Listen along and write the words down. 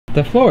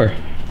The floor.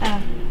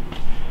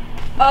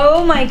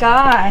 Oh my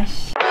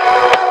gosh.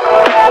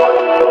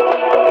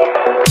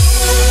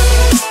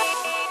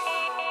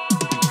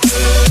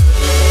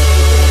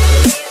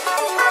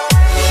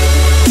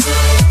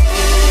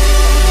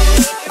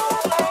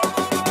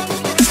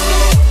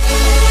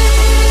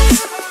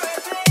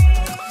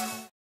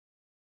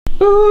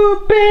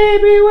 Ooh,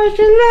 baby, what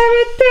you love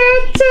it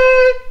that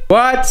time?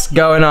 What's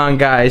going on,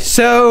 guys?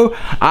 So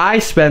I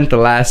spent the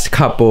last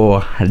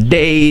couple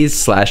days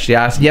slash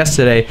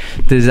yesterday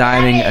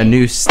designing a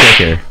new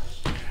sticker,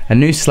 a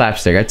new slap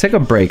sticker. I took a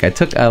break. I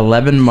took an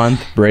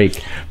 11-month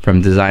break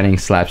from designing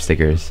slap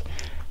stickers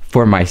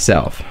for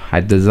myself. I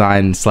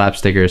designed slap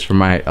stickers for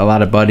a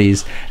lot of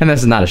buddies, and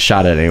this is not a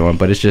shot at anyone,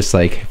 but it's just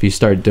like if you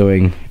stop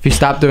doing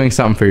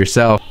something for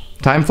yourself,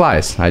 time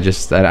flies. I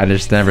just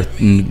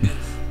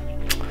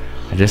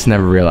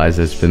never realized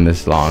it's been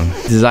this long.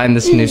 Designed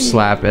this new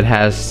slap. It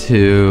has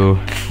some.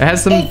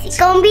 It's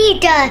gonna be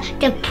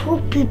the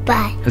poopy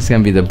butt. It's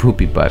gonna be the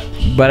poopy butt.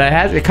 But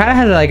it kind of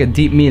has like a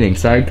deep meaning.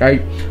 So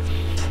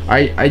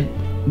I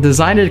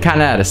designed it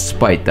kind of out of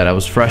spite, that I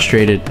was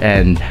frustrated,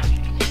 and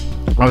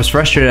I was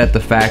frustrated at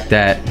the fact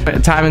that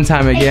time and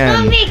time again. It's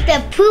gonna make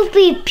the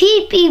poopy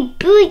pee-pee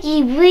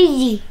boogie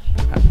woogie.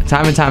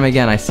 Time and time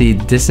again, I see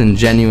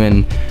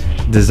disingenuous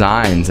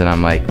designs, and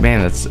I'm like,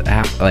 man, that's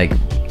like.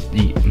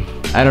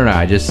 I don't know.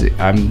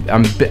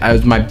 I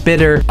was my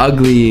bitter,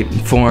 ugly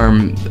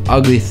form,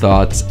 ugly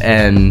thoughts,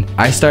 and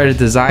I started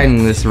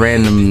designing this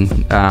random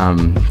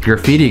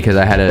graffiti because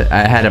I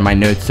had in my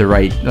notes to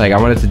write, like, I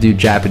wanted to do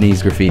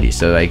Japanese graffiti.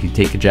 So like you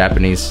take a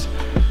Japanese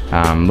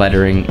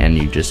lettering and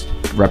you just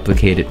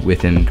replicate it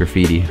within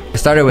graffiti. I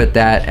started with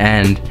that,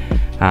 and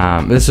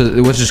this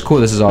was just cool.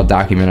 This is all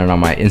documented on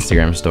my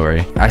Instagram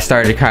story. I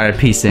started kind of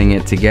piecing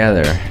it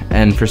together,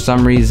 and for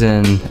some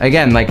reason,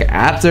 again, like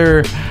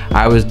after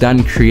I was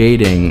done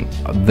creating,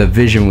 the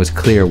vision was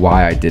clear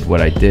why I did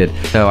what I did.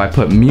 So I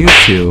put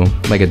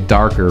Mewtwo, like a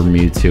darker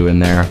Mewtwo in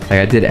there. Like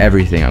I did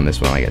everything on this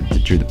one. Like I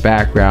drew the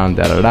background,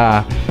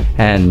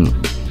 and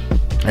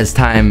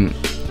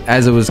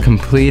as it was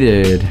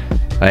completed,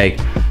 like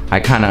I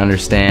kind of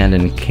understand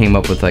and came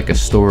up with like a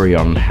story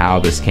on how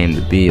this came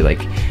to be. Like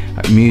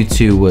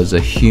Mewtwo was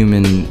a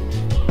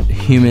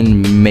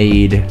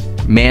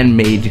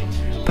man-made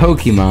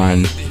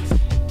Pokemon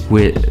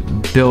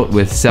built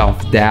with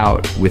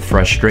self-doubt, with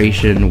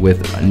frustration,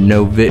 with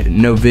no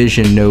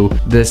vision,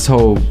 this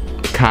whole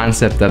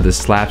concept of the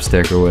slap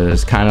sticker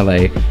was kind of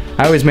like,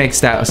 I always make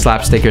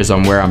slap stickers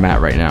on where I'm at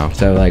right now.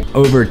 So like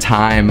over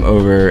time,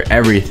 over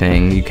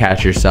everything, you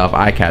catch yourself,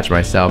 I catch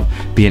myself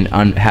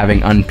having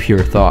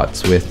unpure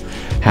thoughts with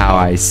how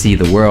I see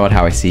the world,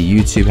 how I see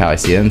YouTube, how I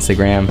see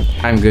Instagram.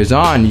 Time goes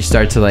on, you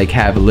start to like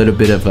have a little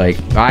bit of like,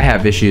 I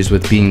have issues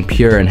with being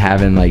pure and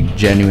having like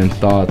genuine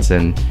thoughts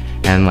and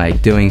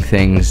like doing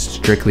things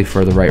strictly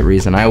for the right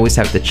reason. I always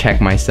have to check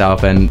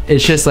myself, and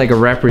it's just like a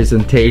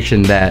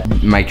representation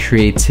that my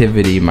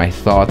creativity, my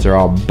thoughts are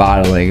all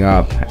bottling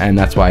up, and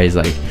that's why he's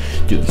like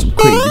doing some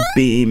crazy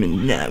beam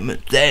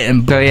and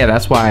so yeah,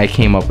 that's why I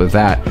came up with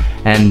that.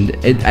 And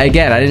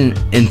again, I didn't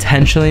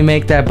intentionally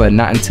make that, but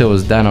not until it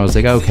was done, I was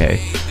like,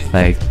 okay,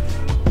 like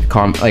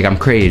I'm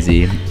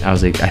crazy. I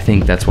was like, I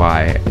think that's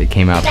why it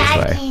came out this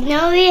way. You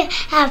know we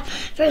have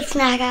for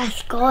snack at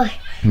school.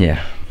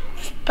 Yeah.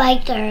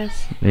 Spiders.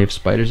 They have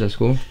spiders at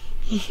school?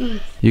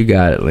 You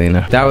got it,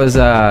 Lena. That was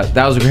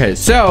great.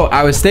 So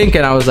I was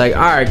thinking, I was like,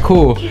 all right,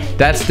 cool.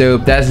 That's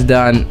dope. That's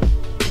done.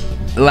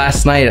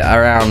 Last night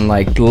around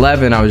like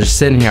 11, I was just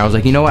sitting here. I was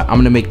like, you know what? I'm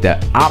gonna make the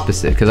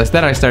opposite, because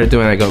then I started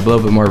doing like a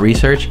little bit more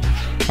research.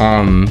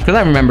 Because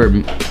I remember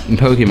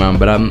Pokemon,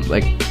 but I'm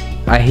like,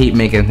 I hate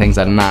making things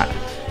that I'm not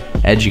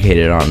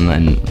educated on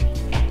and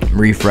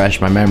refresh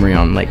my memory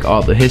on like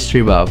all the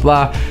history, blah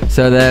blah.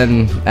 So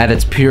then at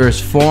its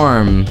purest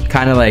form,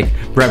 kind of like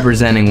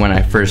representing when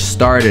I first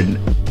started,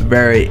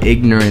 very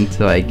ignorant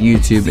to like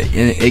YouTube,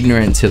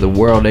 ignorant to the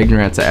world,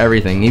 ignorant to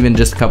everything, even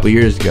just a couple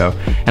years ago,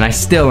 and I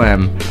still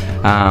am.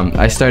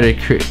 I started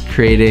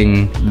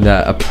creating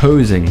the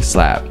opposing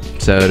slap,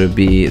 so to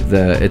be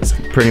it's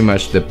pretty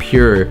much the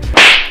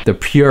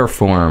pure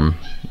form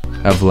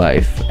of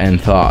life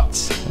and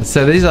thoughts.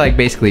 So these are like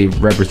basically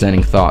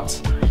representing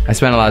thoughts. I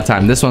spent a lot of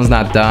time. This one's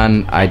not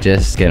done. I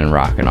just getting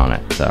rocking on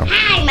it. So.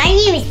 Hi, my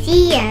name is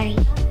Sierra.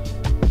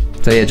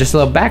 So yeah, just a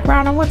little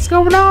background on what's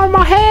going on in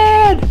my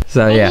head.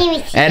 So yeah,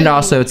 and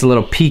also it's a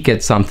little peek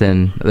at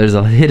something. There's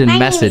a hidden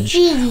message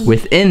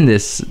within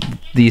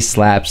these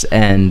slaps,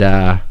 and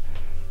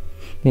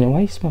you know, why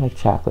you smell like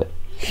chocolate?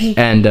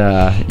 And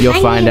you'll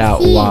find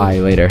out why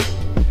later.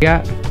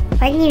 Yeah.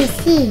 My name is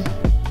C.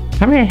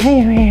 Come here,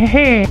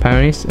 hey.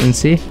 Ponies and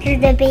C? They're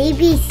the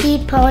baby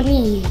sea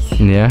ponies.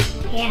 Yeah?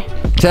 Yeah.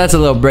 So that's a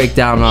little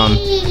breakdown on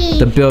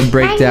the build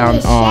breakdown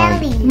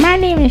on. My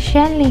name is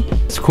Shelly.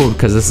 It's cool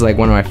because this is like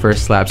one of my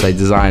first slaps I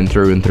designed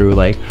through and through,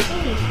 like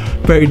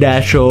very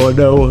natural,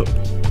 no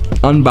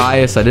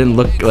unbiased. I didn't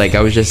look like,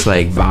 I was just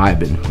like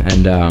vibing,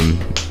 and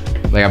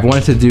like I've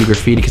wanted to do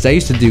graffiti because I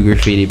used to do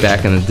graffiti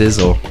back in the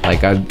Dizzle,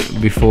 like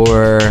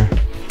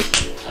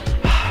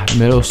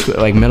middle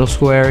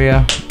school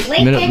area.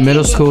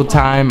 Middle school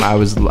time,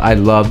 I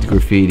loved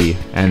graffiti,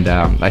 and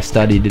I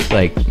studied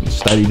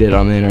it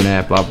on the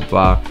internet, blah blah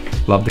blah.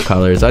 Loved the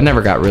colors. I never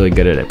got really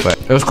good at it, but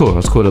it was cool. It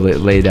was cool to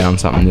lay down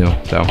something new.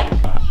 So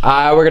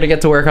we're gonna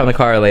get to work on the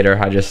car later.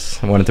 I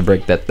just wanted to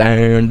break that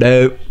down.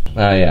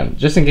 Yeah,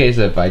 just in case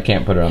if I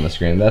can't put it on the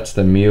screen. That's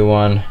the Mew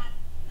one.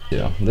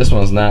 Yeah, this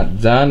one's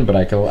not done, but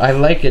I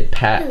like it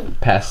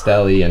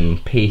pastel-y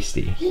and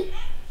pasty.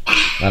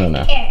 I don't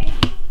know.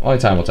 Only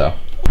time will tell.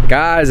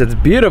 Guys, it's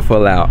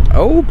beautiful out.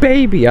 Oh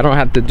baby, I don't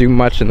have to do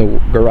much in the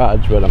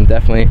garage, but I'm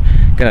definitely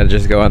gonna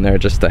just go in there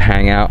just to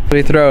hang out.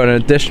 We throw an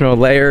additional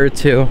layer or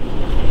two,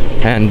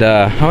 and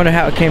I wonder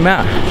how it came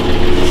out.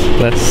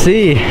 Let's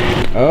see.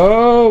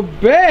 Oh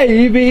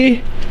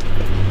baby,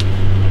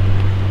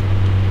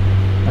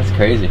 that's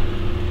crazy.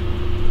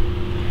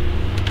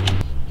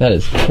 That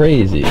is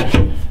crazy.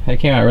 That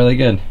came out really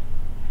good.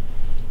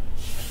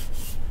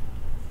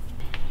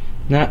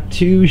 Not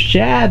too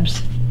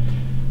shabs.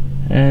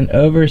 And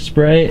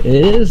overspray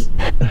is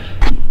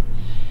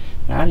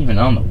not even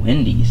on the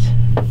windies.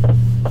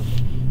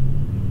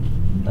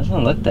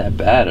 Doesn't look that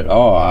bad at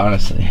all,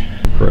 honestly.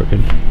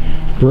 Broken.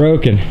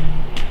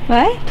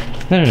 What?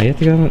 No, you have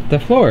to go on the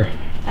floor.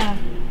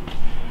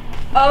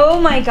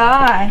 Oh my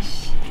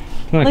gosh.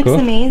 Looks cool?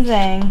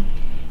 Amazing.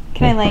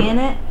 Can I lay in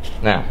it?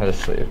 Nah, I'll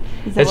just leave.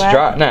 Is it wet?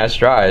 Dry. No, it's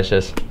dry. It's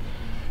just. Isn't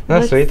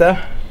that sweet though?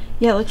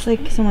 Yeah, it looks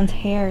like someone's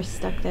hair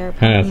stuck there.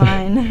 Probably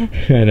mine.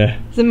 I know.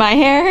 Is it my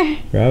hair?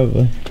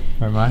 Probably.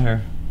 Or my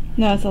hair.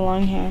 No, it's a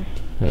long hair.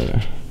 I don't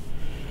know.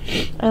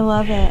 I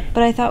love it.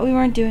 But I thought we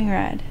weren't doing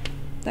red.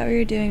 I thought we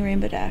were doing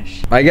Rainbow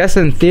Dash. I guess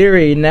in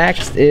theory,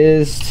 next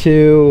is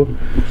to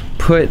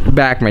put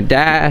back my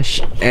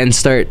dash and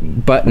start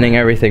buttoning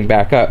everything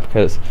back up,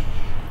 because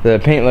the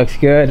paint looks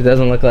good. It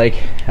doesn't look like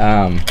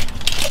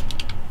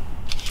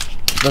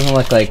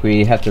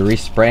we have to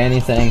respray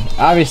anything.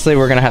 Obviously,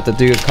 we're gonna have to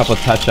do a couple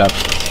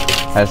touch-ups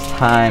as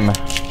time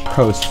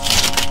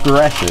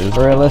progresses.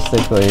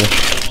 Realistically,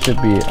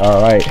 should be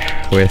all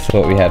right with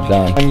what we have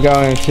done. I'm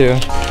going to,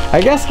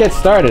 I guess, get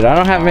started. I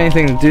don't have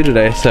anything to do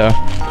today, so,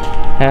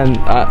 and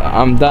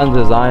I'm done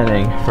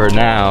designing for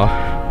now.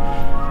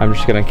 I'm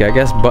just gonna, I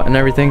guess, button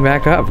everything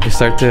back up. Just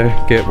start to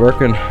get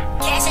working.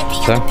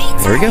 So,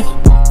 here we go.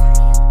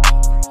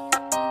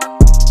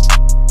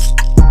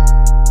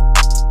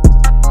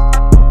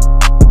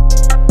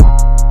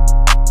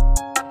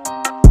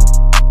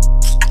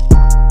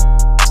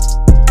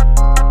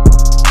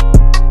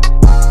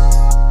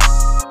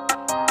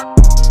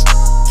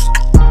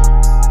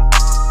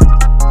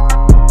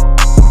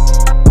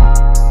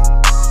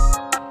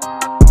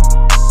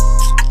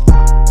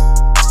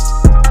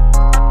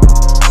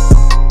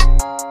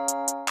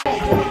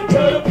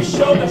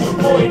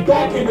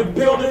 Back in the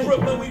building,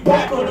 Brooklyn, we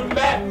back on the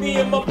map. Me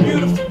and my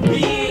beautiful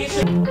bitch.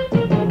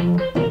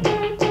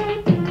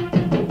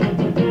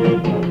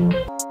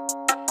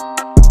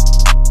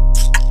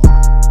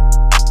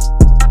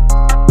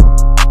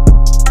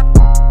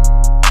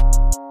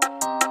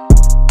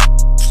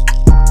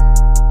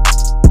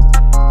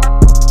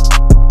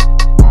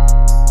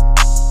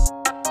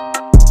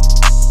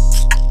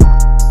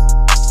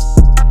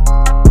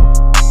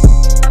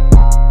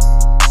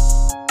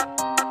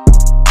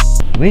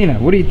 Lena,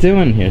 what are you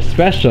doing here?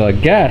 Special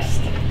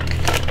guest.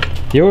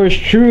 Yours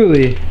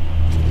truly.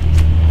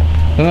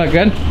 Doesn't that look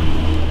good?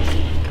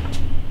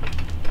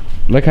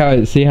 Look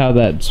how, see how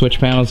that switch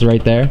panel's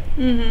right there?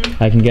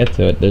 Mm-hmm. I can get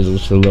to it. There's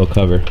just a little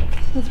cover.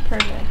 That's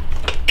perfect.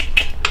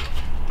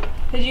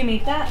 Did you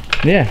make that?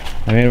 Yeah,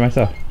 I made it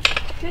myself.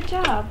 Good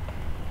job.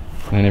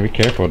 I need to be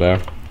careful though.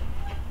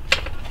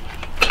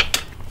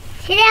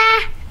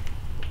 Ta-da!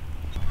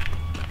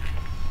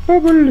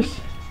 Bubbles!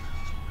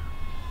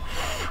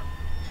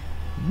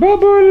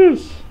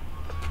 Bubbles!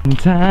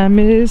 Time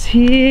is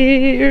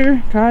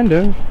here, kind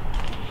of.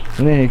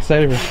 And then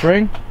excited for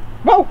spring?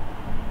 Whoa!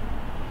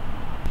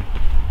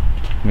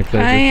 I'm excited for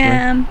spring.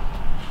 am.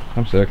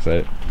 I'm so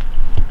excited.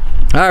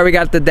 Alright, we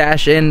got the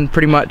dash in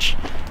pretty much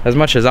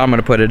as I'm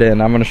gonna put it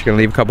in. I'm just gonna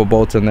leave a couple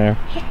bolts in there.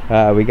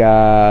 We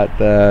got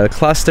the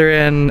cluster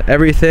in,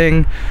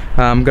 everything.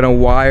 I'm gonna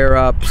wire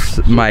up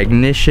my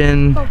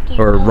ignition,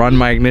 or run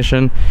my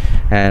ignition,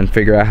 and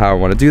figure out how I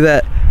want to do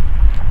that.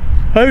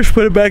 I just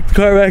put the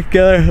car back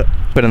together.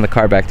 Putting the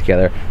car back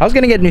together. I was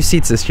gonna get new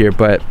seats this year,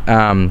 but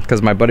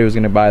because my buddy was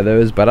gonna buy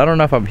those, but I don't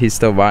know if he's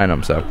still buying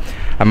them, so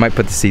I might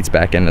put the seats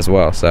back in as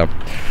well. So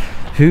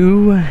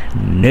who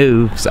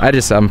knows?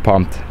 I'm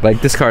pumped.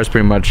 Like, this car is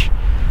pretty much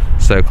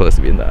so close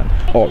to being done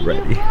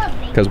already,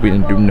 because we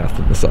didn't do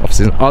nothing this off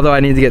season. Although I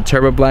need to get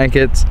turbo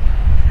blankets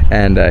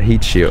and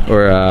heat shield,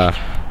 or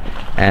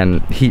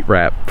and heat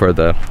wrap for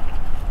the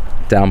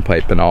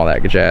downpipe and all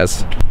that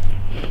jazz.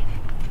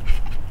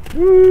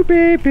 Ooh,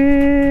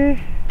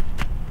 baby.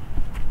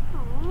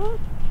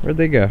 Where'd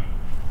they go?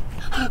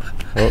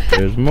 Oh,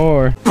 there's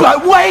more.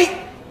 But wait!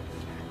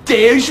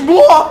 There's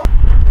more!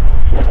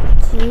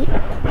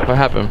 What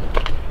happened?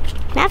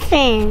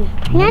 Nothing.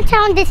 I'm not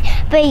telling this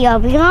video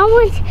because I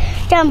want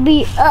to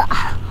be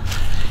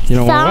you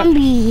don't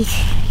zombies.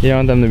 You don't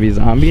want them to be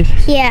zombies?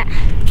 Yeah.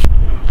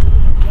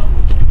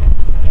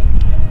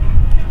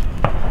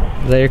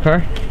 Is that your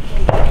car?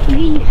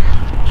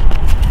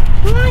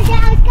 Come on,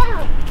 Dad, let's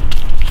go.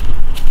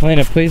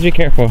 Elena, please be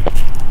careful.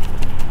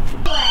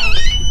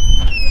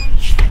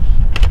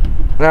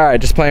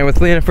 Alright, just playing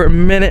with Lena for a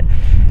minute.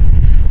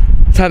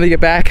 Time to get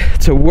back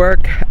to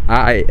work.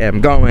 I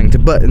am going to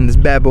button this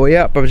bad boy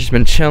up. I've just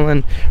been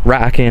chilling,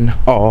 rocking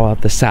all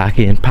the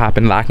socking,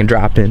 popping, locking,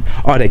 dropping,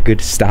 all that good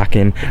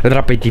stocking,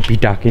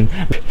 docking.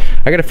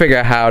 I gotta figure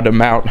out how to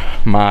mount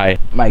my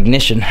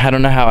ignition. I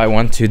don't know how I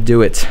want to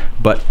do it,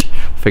 but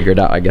figure it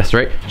out, I guess,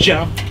 right?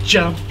 Jump,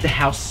 jump, the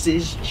house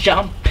is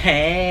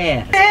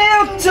jumping.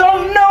 I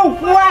don't know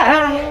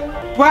why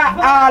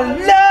I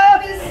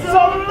love you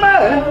so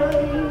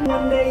much.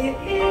 One day you're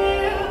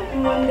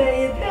here, one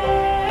day you're there.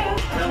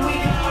 And we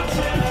all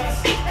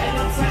just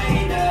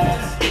entertain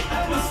us.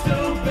 We're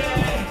stupid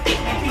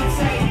and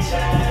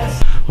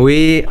contagious.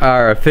 We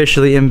are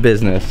officially in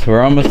business.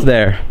 We're almost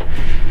there.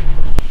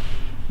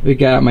 We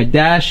got my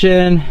dash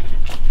in.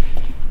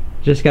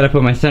 Just gotta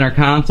put my center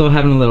console,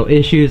 having a little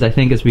issues. I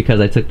think it's because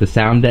I took the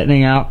sound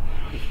deadening out.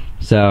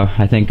 So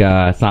I think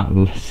it's not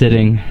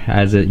sitting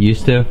as it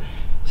used to.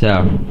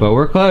 So, but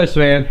we're close,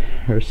 man.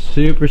 We're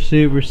super,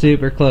 super,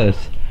 super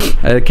close.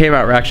 It came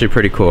out actually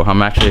pretty cool.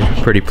 I'm actually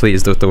pretty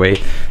pleased with the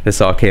way this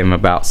all came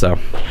about. So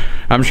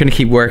I'm just gonna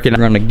keep working. I'm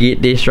gonna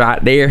get this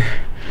right there.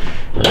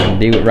 We're gonna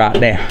do it right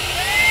there.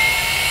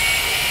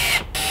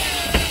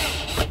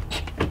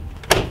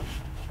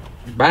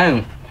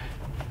 Boom.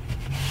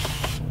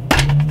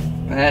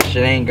 That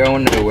shit ain't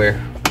going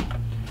nowhere.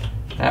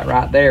 That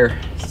right there,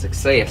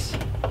 success.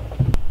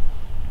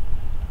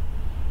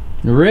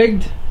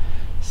 Rigged?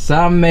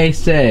 Some may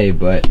say,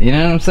 but you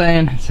know what I'm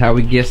saying? It's how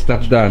we get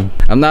stuff done.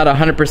 I'm not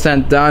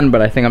 100% done,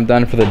 but I think I'm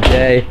done for the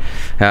day.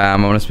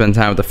 I'm gonna spend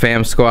time with the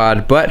fam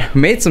squad, but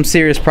made some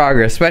serious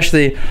progress,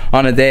 especially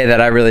on a day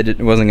that I really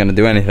wasn't gonna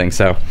do anything.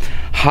 So,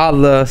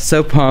 holla,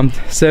 so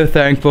pumped, so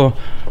thankful.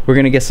 We're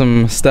gonna get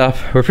some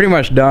stuff. We're pretty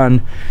much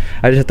done.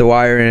 I just have to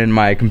wire in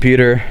my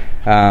computer,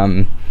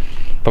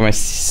 put my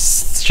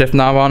shift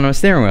knob on my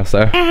steering wheel.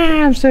 So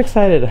I'm so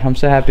excited. I'm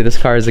so happy this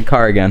car is a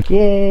car again.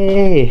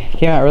 Yay!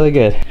 Came out really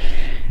good.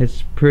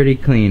 It's pretty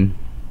clean,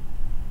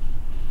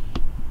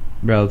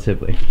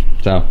 relatively.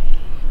 So,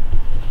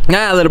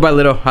 little by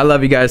little. I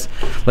love you guys.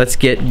 Let's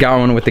get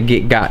going with the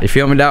get got. You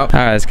feel me, dog? All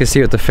right, let's go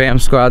see what the fam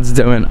squad's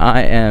doing.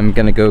 I am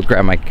gonna go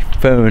grab my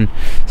phone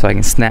so I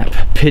can snap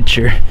a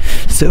picture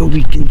so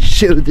we can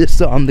show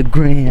this on the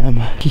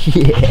gram.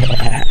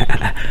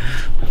 Yeah.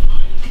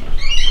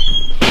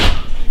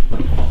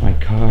 My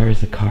car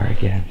is a car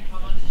again.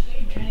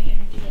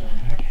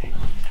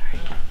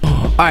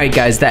 Alright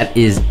guys, that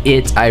is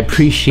it. I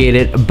appreciate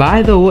it.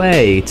 By the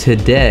way,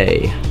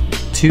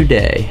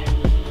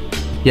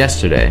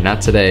 yesterday,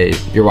 not today,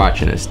 you're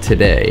watching this,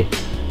 today,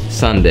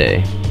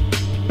 Sunday,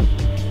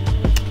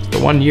 the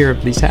 1 year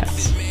of these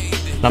hats.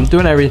 And I'm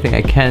doing everything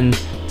I can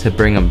to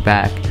bring them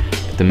back,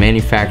 but the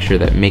manufacturer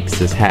that makes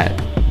this hat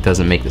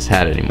doesn't make this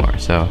hat anymore,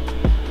 so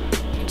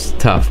it's a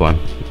tough one.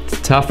 It's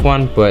a tough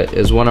one, but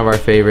it's one of our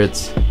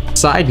favorites.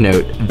 Side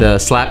note, the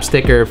slap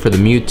sticker for the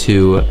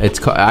Mewtwo, it's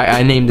called,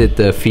 I named it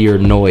the Fear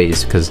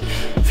Noise, because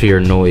fear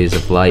noise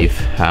of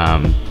life. It's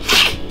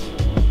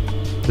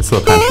a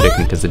little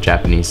contradicting because the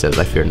Japanese says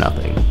I fear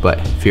nothing, but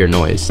fear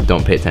noise,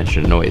 don't pay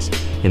attention to noise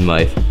in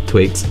life,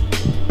 twigs.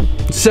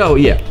 So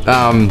yeah,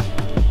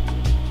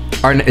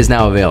 art is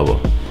now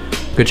available.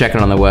 Go check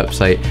it on the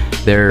website.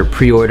 They're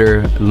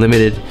pre-order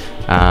limited,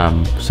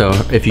 so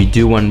if you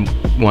do one,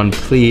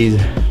 please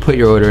put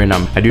your order in.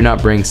 I do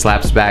not bring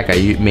slaps back.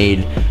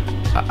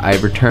 I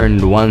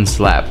returned one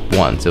slap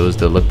once. It was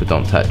the look but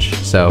don't touch.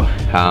 So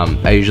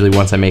I usually,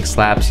 once I make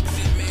slaps,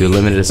 do a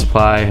limited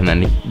supply and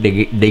then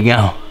they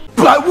go.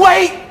 But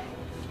wait,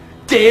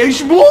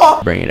 there's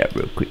more. Bring it up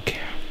real quick.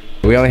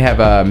 We only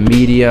have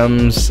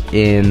mediums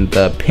in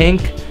the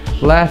pink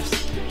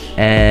left,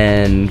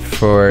 and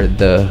for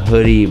the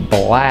hoodie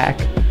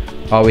black,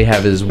 all we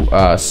have is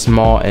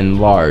small and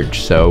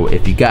large. So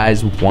if you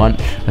guys want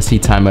a Sea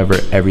Time Over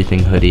Everything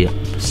hoodie,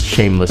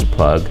 shameless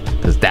plug,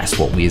 because that's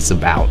what we is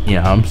about, you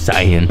know what I'm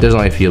saying? There's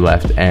only a few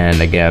left,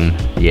 and again,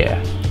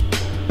 yeah.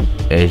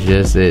 It's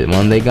just,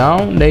 when they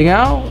gone, they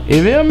gone.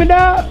 You feel me,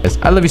 dog?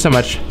 I love you so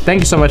much.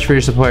 Thank you so much for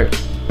your support.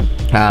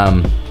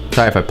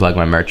 Sorry if I plug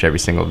my merch every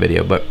single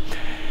video, but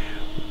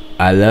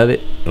I love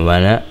it. Why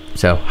not?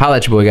 So, holla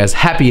at your boy, guys.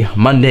 Happy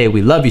Monday.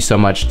 We love you so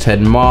much.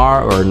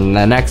 Tomorrow, or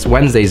the next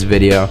Wednesday's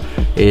video,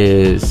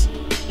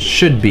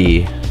 should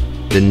be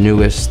the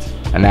newest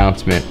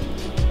announcement.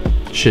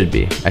 Should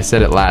be. I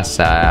said it last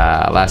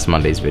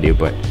Monday's video,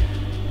 but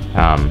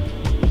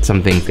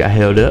some things got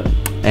held up,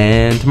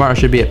 and tomorrow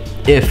should be it,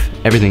 if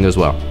everything goes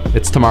well.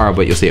 It's tomorrow,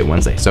 but you'll see it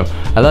Wednesday. So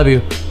I love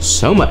you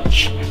so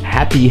much.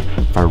 Happy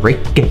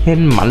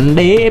freaking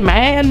Monday,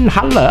 man.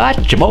 Holla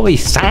at your boy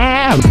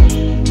Sam.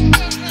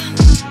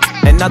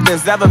 And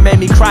nothing's ever made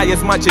me cry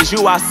as much as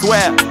you, I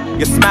swear.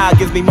 Your smile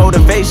gives me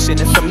motivation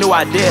and some new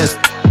ideas.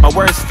 My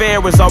worst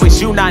fear is always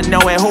you not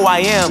knowing who I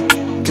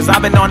am. Cause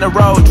I've been on the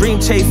road, dream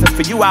chasing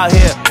for you out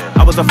here.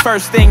 I was the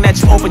first thing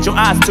that you opened your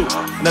eyes to,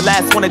 and the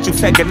last one that you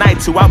said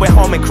goodnight to. I went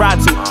home and cried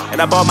to,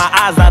 and I bawled my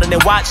eyes out and then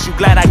watched you.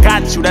 Glad I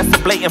got you, that's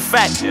a blatant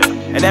fact.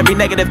 And every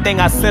negative thing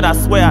I said, I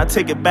swear I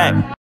take it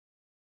back.